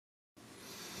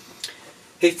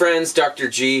Hey friends, Dr.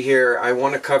 G here. I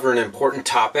want to cover an important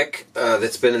topic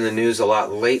that's been in the news a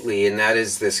lot lately, and that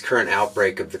is this current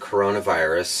outbreak of the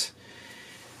coronavirus.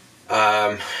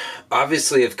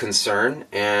 Obviously of concern,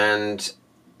 and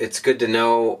it's good to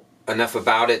know enough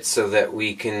about it so that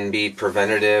we can be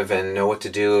preventative and know what to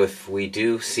do if we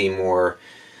do see more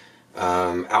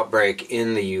outbreak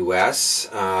in the U.S.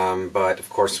 But of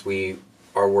course we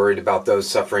are worried about those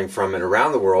suffering from it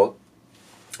around the world.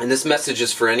 And this message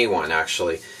is for anyone,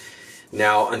 actually.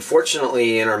 Now,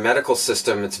 unfortunately, in our medical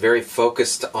system, it's very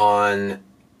focused on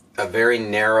a very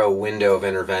narrow window of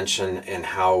intervention and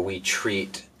how we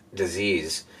treat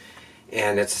disease.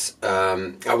 And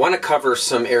I want to cover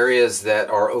some areas that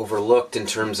are overlooked in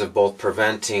terms of both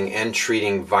preventing and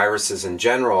treating viruses in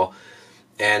general,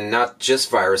 and not just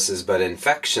viruses, but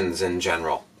infections in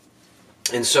general.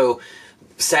 And so,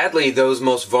 sadly, those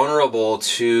most vulnerable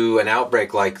to an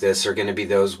outbreak like this are going to be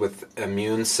those with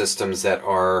immune systems that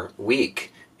are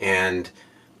weak. And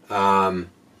that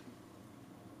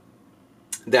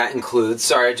includes,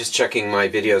 sorry, just checking my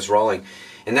videos rolling.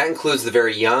 And that includes the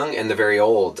very young and the very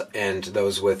old, and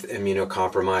those with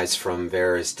immunocompromise from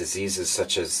various diseases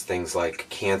such as things like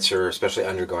cancer, especially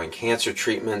undergoing cancer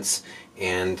treatments,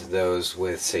 and those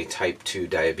with, say, type 2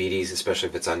 diabetes, especially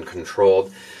if it's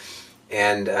uncontrolled.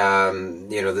 And,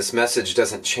 this message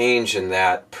doesn't change in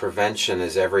that prevention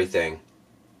is everything.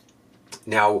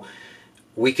 Now,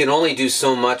 we can only do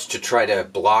so much to try to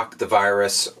block the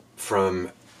virus from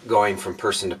going from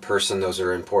person to person. Those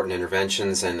are important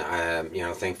interventions, and,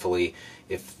 thankfully,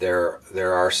 if there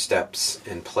are steps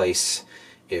in place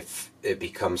if it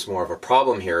becomes more of a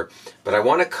problem here. But I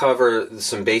want to cover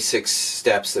some basic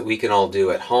steps that we can all do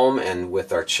at home and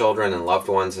with our children and loved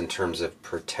ones in terms of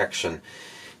protection.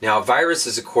 Now,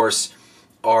 viruses, of course,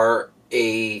 are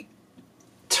a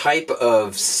type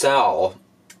of cell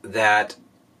that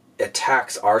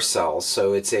attacks our cells.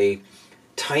 So it's a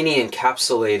tiny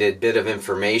encapsulated bit of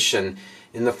information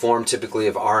in the form typically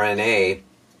of RNA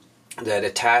that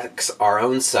attacks our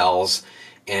own cells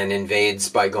and invades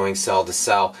by going cell to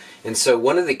cell. And so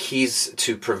one of the keys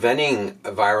to preventing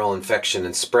a viral infection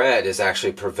and spread is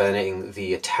actually preventing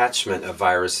the attachment of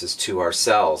viruses to our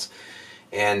cells,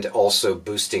 and also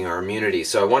boosting our immunity.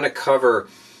 So I want to cover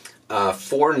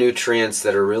 4 nutrients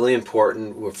that are really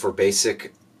important for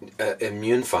basic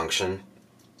immune function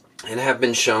and have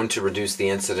been shown to reduce the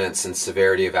incidence and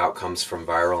severity of outcomes from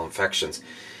viral infections.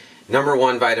 Number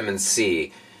 1, vitamin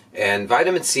C. And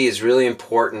vitamin C is really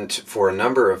important for a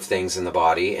number of things in the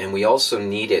body, and we also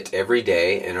need it every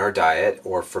day in our diet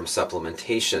or from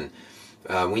supplementation.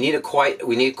 We need quite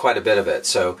a bit of it.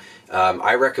 So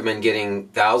I recommend getting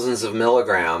thousands of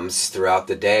milligrams throughout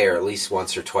the day, or at least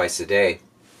once or twice a day.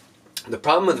 The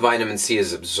problem with vitamin C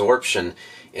is absorption,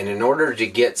 and in order to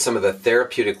get some of the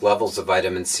therapeutic levels of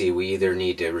vitamin C, we either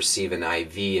need to receive an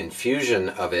IV infusion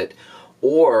of it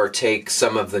or take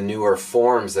some of the newer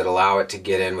forms that allow it to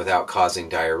get in without causing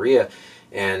diarrhea.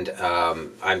 And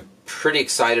I'm pretty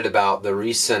excited about the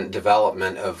recent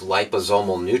development of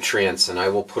liposomal nutrients, and I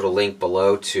will put a link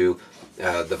below to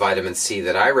the vitamin C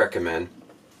that I recommend.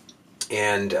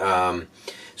 And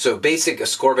so basic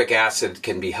ascorbic acid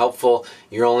can be helpful.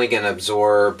 You're only going to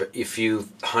absorb a few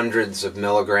hundreds of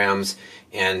milligrams,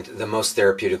 and the most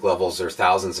therapeutic levels are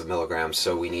thousands of milligrams,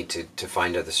 so we need to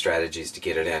find other strategies to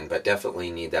get it in, but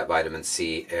definitely need that vitamin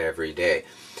C every day.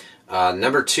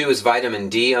 Number 2 is vitamin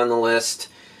D on the list.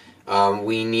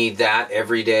 We need that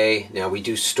every day. Now, we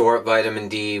do store up vitamin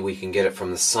D. We can get it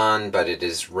from the sun, but it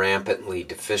is rampantly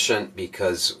deficient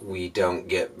because we don't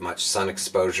get much sun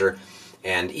exposure.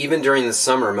 And even during the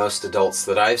summer, most adults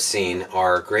that I've seen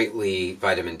are greatly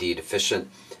vitamin D deficient,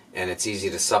 and it's easy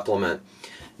to supplement.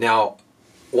 Now,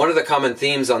 one of the common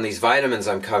themes on these vitamins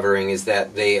I'm covering is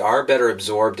that they are better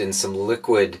absorbed in some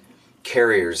liquid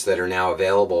carriers that are now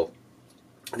available.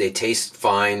 They taste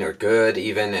fine or good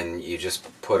even, and you just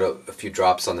put a few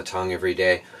drops on the tongue every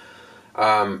day.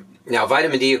 Now,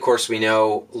 vitamin D, of course, we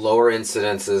know lower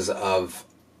incidences of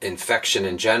infection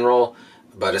in general,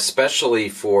 but especially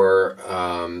for,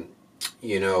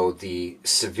 the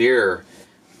severe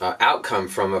outcome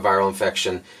from a viral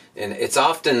infection. And it's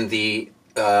often the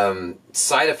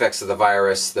side effects of the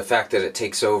virus, the fact that it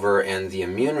takes over, and the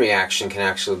immune reaction can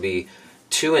actually be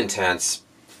too intense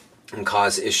and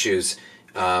cause issues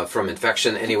from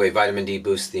infection. Anyway, vitamin D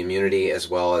boosts the immunity as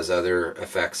well as other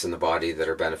effects in the body that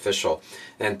are beneficial.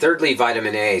 And thirdly,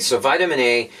 vitamin A. So vitamin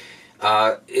A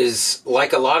is,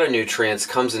 like a lot of nutrients,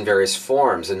 comes in various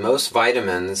forms. And most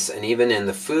vitamins, and even in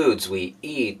the foods we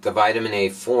eat, the vitamin A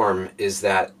form is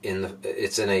that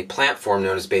it's in a plant form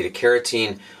known as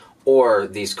beta-carotene, or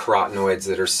these carotenoids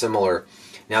that are similar.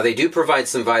 Now they do provide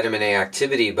some vitamin A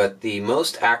activity, but the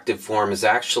most active form is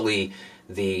actually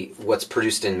what's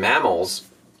produced in mammals.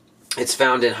 It's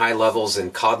found in high levels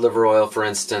in cod liver oil, for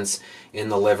instance. In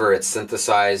the liver, it's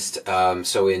synthesized.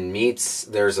 So in meats,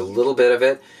 there's a little bit of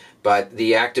it, but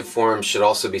the active form should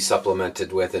also be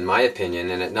supplemented with, in my opinion,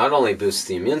 and it not only boosts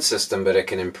the immune system, but it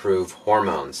can improve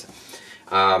hormones.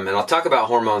 And I'll talk about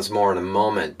hormones more in a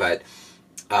moment, but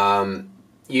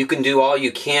you can do all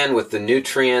you can with the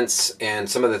nutrients and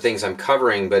some of the things I'm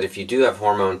covering, but if you do have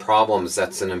hormone problems,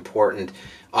 that's an important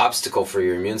obstacle for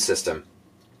your immune system.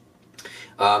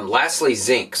 Lastly,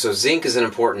 zinc. So zinc is an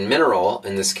important mineral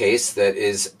in this case that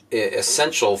is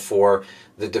essential for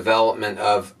the development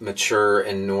of mature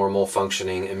and normal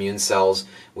functioning immune cells.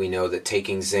 We know that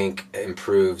taking zinc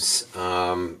improves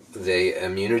the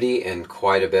immunity and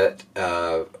quite a bit,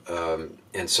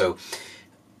 and so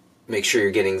make sure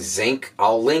you're getting zinc.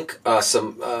 I'll link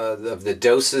some of the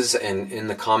doses in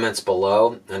the comments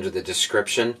below under the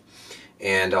description,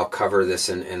 and I'll cover this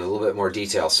in a little bit more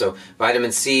detail. So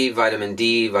vitamin C, vitamin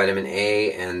D, vitamin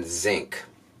A, and zinc.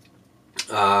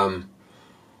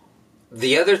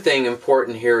 The other thing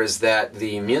important here is that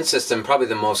the immune system, probably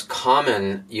the most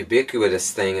common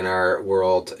ubiquitous thing in our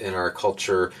world, in our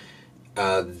culture,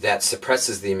 that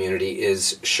suppresses the immunity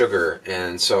is sugar.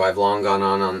 And so I've long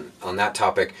gone on that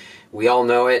topic. We all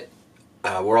know it.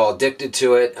 We're all addicted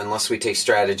to it unless we take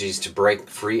strategies to break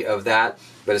free of that.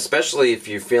 But especially if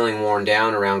you're feeling worn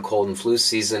down around cold and flu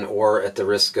season or at the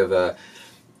risk of a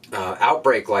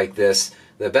outbreak like this,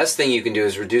 the best thing you can do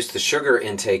is reduce the sugar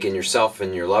intake in yourself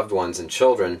and your loved ones and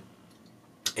children.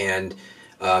 And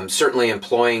certainly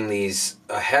employing these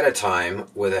ahead of time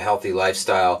with a healthy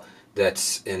lifestyle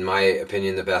that's, in my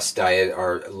opinion, the best diet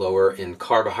are lower in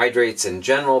carbohydrates in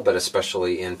general, but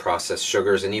especially in processed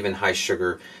sugars, and even high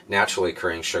sugar, naturally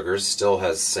occurring sugars still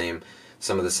has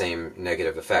some of the same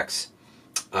negative effects.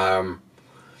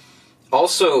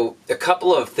 Also, a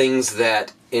couple of things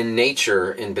that in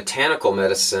nature, in botanical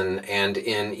medicine, and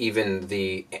in even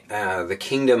the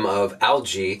kingdom of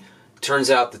algae, turns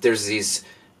out that there's these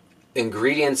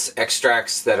ingredients,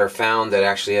 extracts that are found that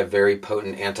actually have very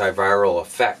potent antiviral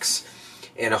effects.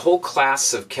 And a whole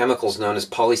class of chemicals known as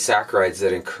polysaccharides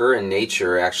that occur in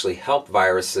nature actually help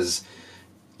viruses.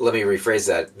 Let me rephrase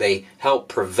that. They help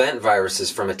prevent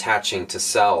viruses from attaching to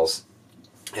cells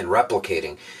and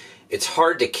replicating. It's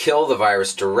hard to kill the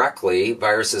virus directly.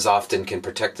 Viruses often can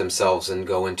protect themselves and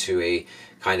go into a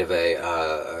kind of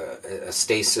a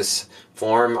stasis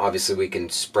form. Obviously, we can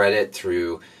spread it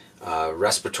through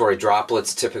respiratory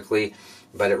droplets typically,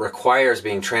 but it requires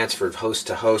being transferred host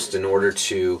to host in order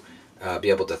to be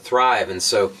able to thrive. And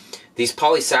so these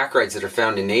polysaccharides that are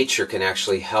found in nature can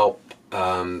actually help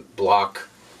block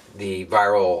the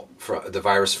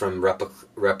virus from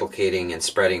replicating and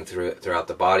spreading throughout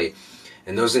the body.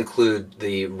 And those include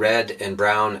the red and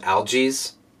brown algae.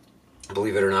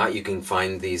 Believe it or not, you can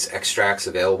find these extracts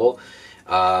available.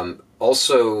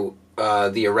 Also,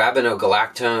 the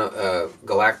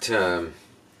arabinogalactan,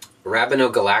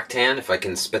 if I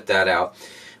can spit that out,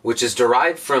 which is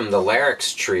derived from the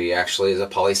larix tree, actually, is a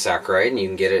polysaccharide, and you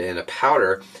can get it in a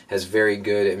powder, has very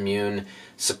good immune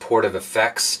supportive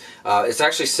effects. It's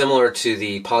actually similar to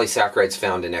the polysaccharides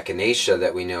found in echinacea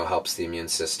that we know helps the immune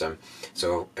system.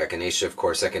 So echinacea, of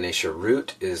course, echinacea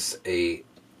root is a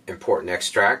important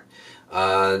extract.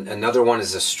 Another one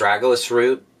is astragalus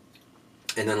root.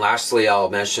 And then lastly, I'll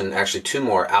mention actually two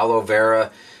more. Aloe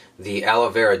vera. The aloe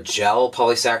vera gel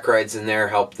polysaccharides in there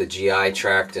help the GI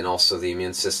tract and also the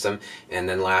immune system. And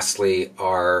then lastly,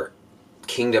 our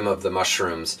kingdom of the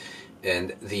mushrooms.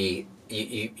 And you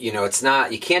know, it's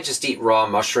not, you can't just eat raw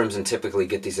mushrooms and typically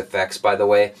get these effects, by the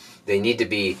way. They need to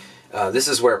be, this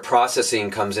is where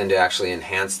processing comes in to actually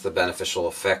enhance the beneficial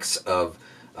effects of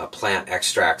plant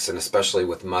extracts, and especially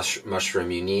with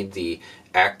mushroom, you need the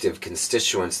active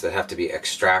constituents that have to be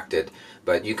extracted.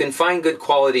 But you can find good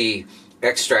quality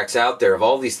extracts out there of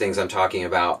all these things I'm talking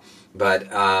about,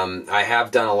 but I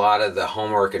have done a lot of the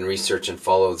homework and research and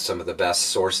followed some of the best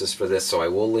sources for this, so I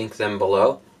will link them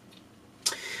below.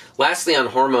 Lastly, on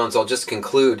hormones, I'll just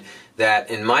conclude that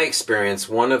in my experience,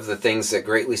 one of the things that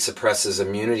greatly suppresses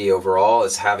immunity overall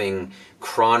is having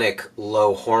chronic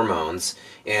low hormones,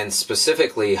 and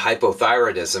specifically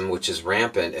hypothyroidism, which is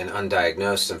rampant and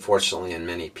undiagnosed, unfortunately, in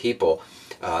many people,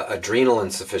 adrenal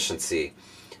insufficiency,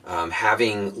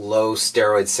 having low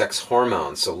steroid sex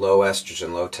hormones, so low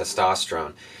estrogen, low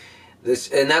testosterone.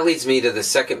 And that leads me to the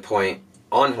second point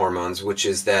on hormones, which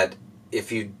is that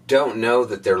if you don't know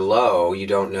that they're low, you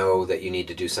don't know that you need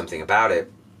to do something about it.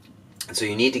 And so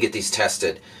you need to get these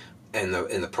tested in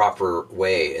the proper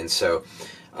way. And so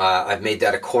I've made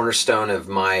that a cornerstone of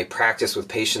my practice with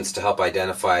patients to help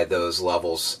identify those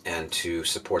levels and to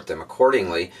support them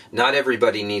accordingly. Not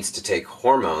everybody needs to take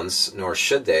hormones, nor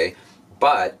should they,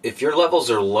 but if your levels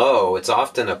are low, it's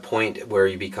often a point where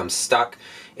you become stuck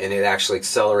and it actually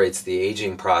accelerates the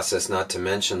aging process, not to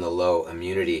mention the low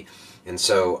immunity. And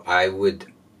so I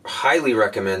would highly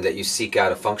recommend that you seek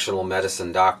out a functional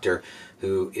medicine doctor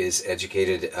who is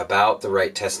educated about the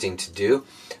right testing to do.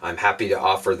 I'm happy to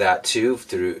offer that too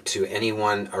to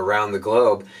anyone around the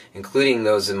globe, including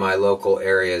those in my local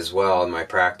area as well in my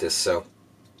practice. So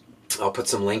I'll put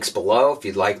some links below if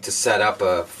you'd like to set up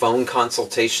a phone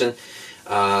consultation.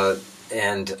 I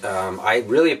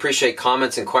really appreciate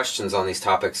comments and questions on these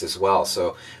topics as well.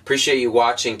 So appreciate you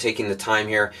watching, taking the time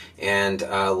here, and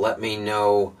let me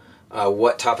know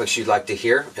what topics you'd like to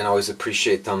hear, and always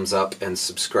appreciate thumbs up and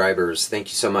subscribers. Thank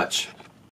you so much.